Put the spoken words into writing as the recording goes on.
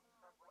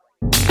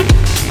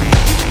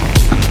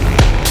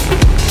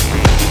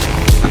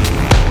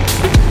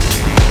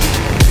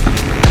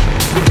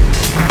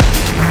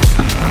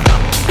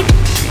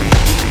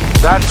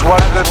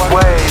one good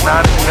way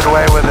not to get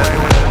away with it.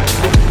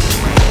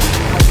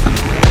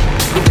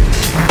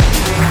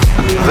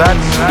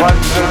 That's one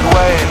good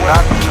way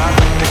not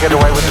to get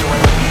away with it.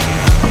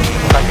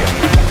 Thank you.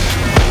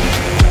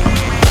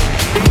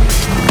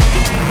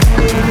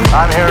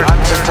 I'm here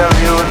to tell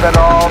you that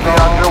all the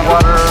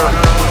underwater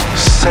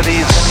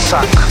cities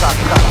suck.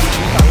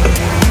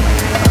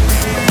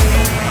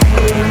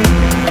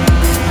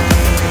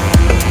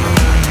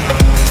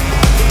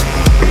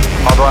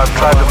 Although I've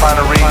tried to find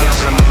a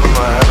reason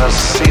and a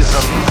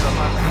season.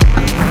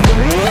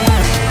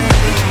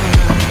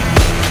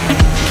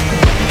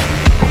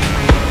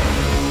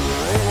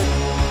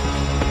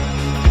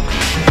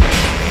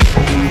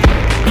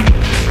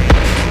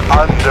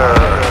 Under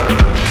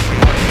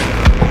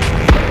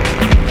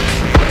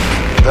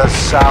the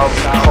South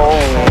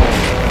Pole,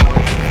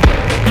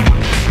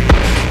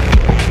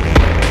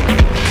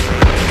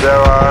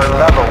 there are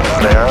levels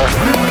there.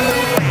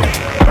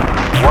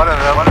 One of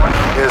them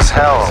is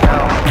hell.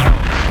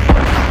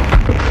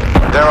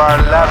 There are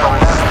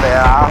levels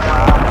there,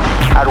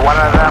 and one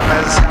of them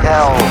is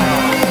hell.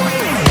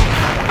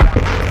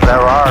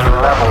 There are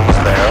levels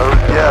there,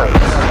 yes,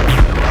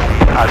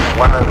 and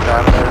one of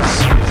them is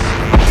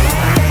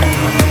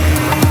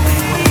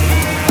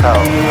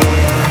hell.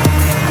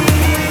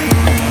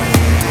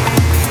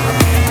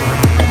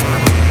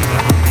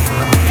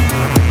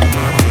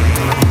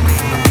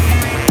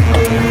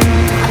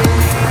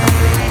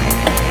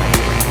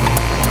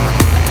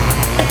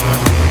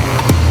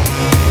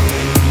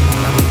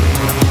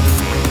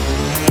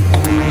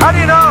 How do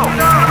you know?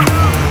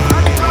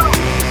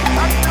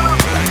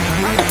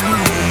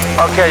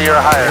 Okay,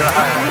 you're hired.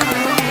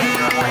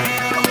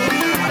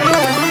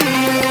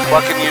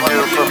 What can you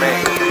do for me?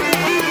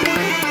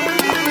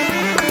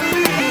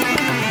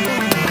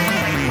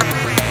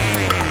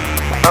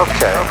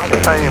 Okay,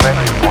 now you make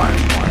me one.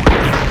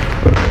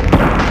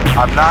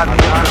 I'm not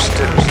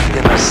interested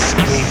in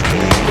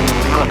escaping.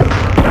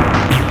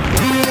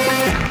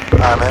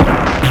 I'm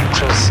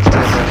interested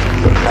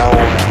in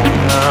knowing.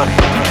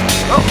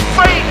 I'll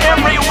say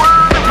every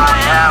word if I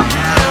have to.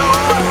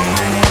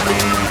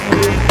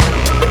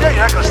 Yeah,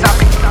 you're not gonna stop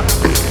me.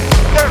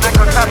 You're not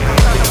gonna stop me.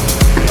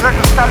 You're not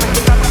gonna stop me.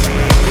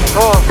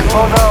 Oh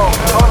no.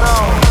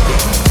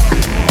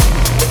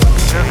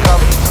 Here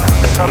comes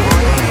the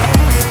submarine.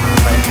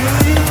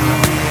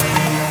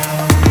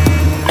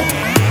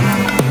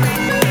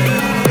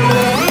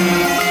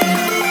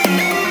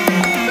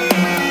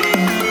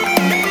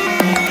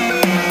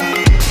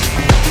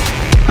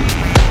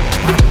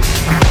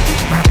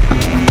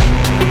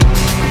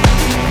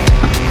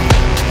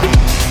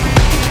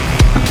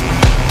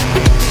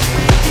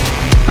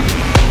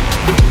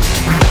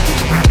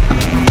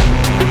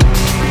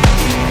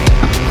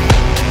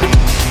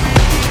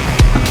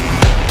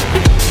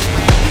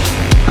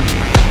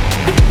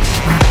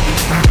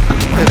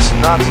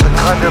 Not the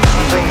kind of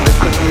thing that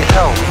could be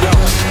helped.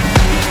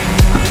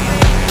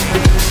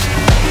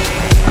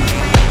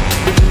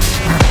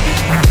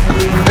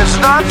 It's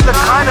not the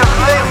kind of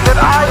thing that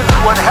I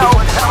would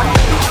help.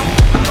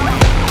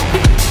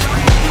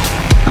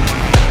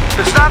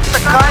 It's not the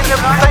kind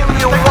of thing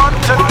you want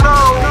to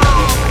know.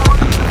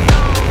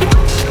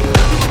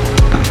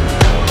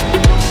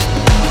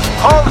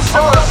 Whole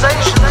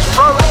civilizations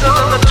frozen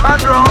in the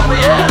tundra on the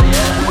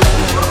edge.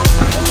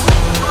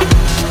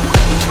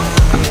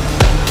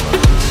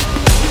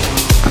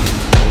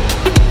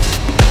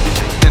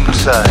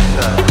 Inside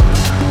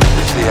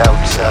is the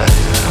outside.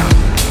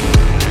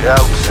 The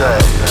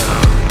outside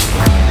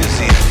is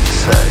the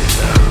inside.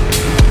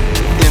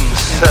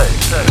 Inside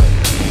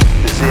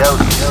is the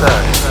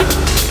outside.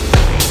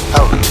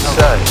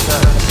 Outside is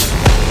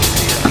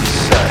the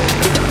inside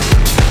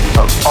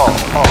of all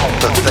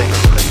the things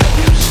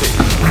you see.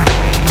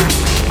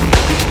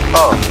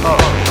 All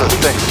the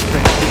things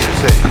you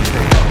see.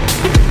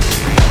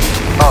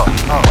 All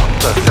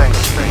the things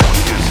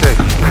you see.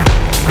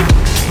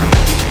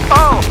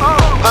 Oh,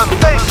 the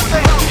things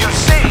you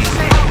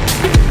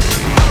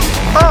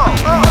see. Oh,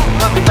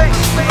 the things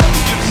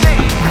you see.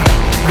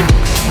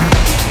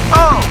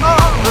 Oh,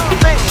 the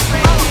things.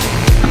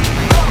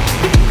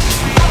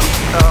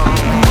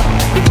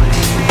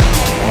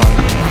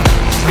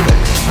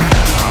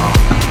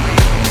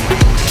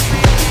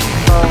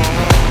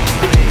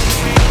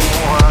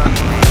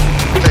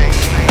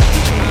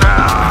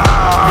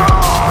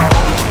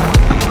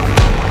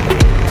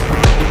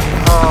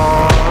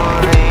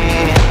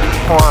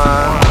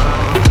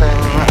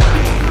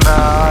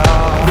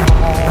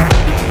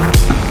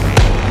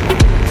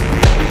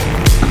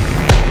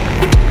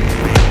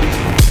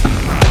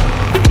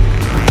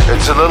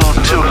 It's a little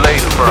too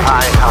late for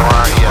hi, how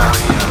are ya?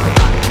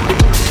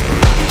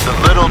 It's a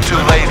little too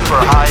late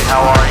for hi,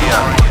 how are ya?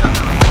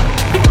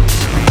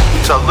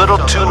 It's a little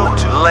too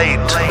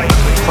late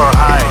for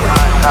hi,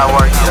 how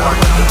are ya?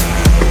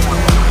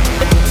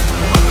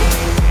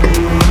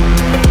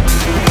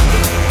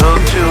 A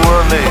little too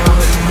early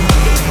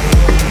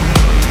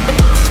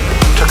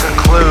to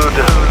conclude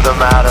the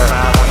matter.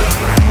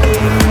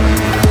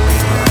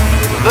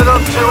 A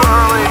little too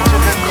early to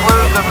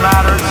conclude the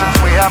matter since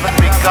we haven't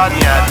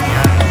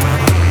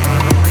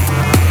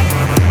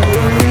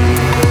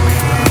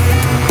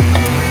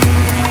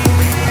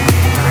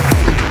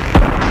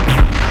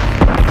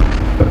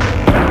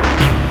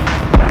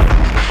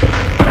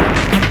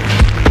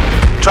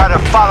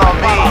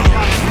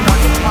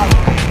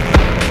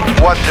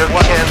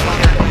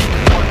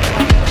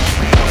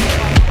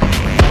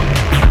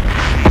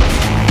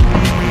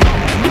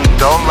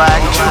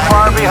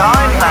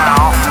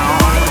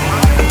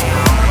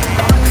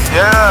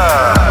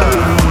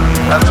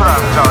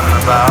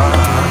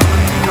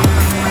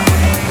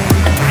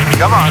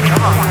Come on,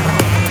 come on.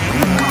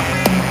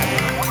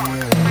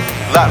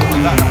 Left,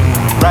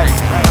 right,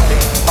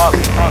 up,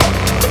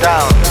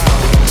 down,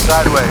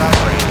 sideways.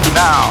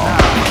 Now,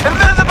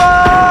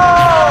 invisible!